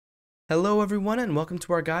Hello everyone and welcome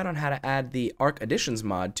to our guide on how to add the ARK Additions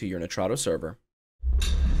mod to your Nitrado server.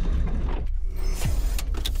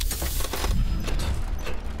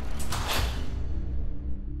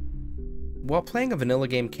 While playing a vanilla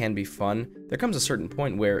game can be fun, there comes a certain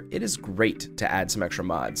point where it is great to add some extra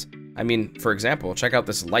mods. I mean, for example, check out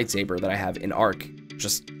this lightsaber that I have in ARK,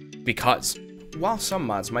 just because. While some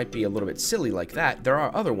mods might be a little bit silly like that, there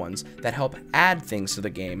are other ones that help add things to the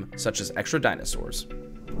game, such as extra dinosaurs.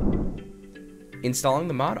 Installing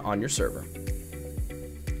the mod on your server.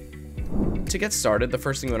 To get started, the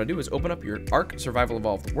first thing you want to do is open up your ARK Survival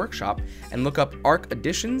Evolved workshop and look up ARK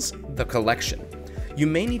Additions, the collection. You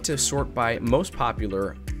may need to sort by most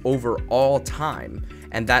popular over all time,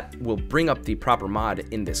 and that will bring up the proper mod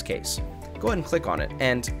in this case. Go ahead and click on it,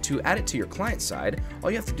 and to add it to your client side, all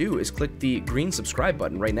you have to do is click the green subscribe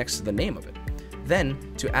button right next to the name of it.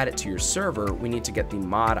 Then, to add it to your server, we need to get the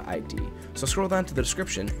mod ID. So scroll down to the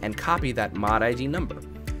description and copy that mod ID number.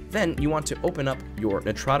 Then you want to open up your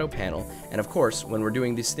Nitrado panel, and of course, when we're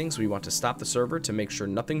doing these things, we want to stop the server to make sure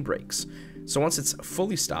nothing breaks. So once it's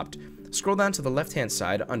fully stopped, scroll down to the left-hand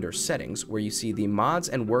side under Settings, where you see the Mods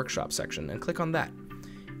and Workshop section, and click on that.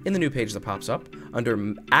 In the new page that pops up,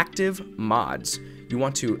 under Active Mods, you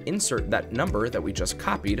want to insert that number that we just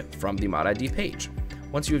copied from the mod ID page.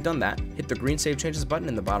 Once you've done that, hit the green Save Changes button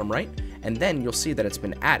in the bottom right, and then you'll see that it's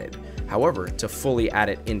been added. However, to fully add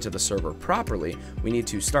it into the server properly, we need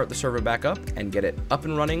to start the server back up and get it up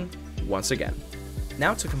and running once again.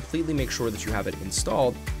 Now, to completely make sure that you have it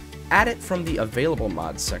installed, add it from the Available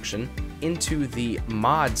Mods section into the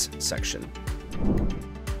Mods section.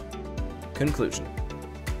 Conclusion.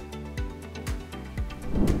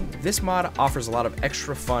 This mod offers a lot of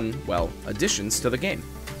extra fun, additions to the game.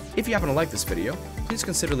 If you happen to like this video, please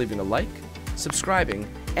consider leaving a like, subscribing,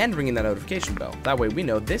 and ringing that notification bell. That way we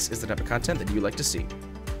know this is the type of content that you like to see.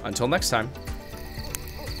 Until next time.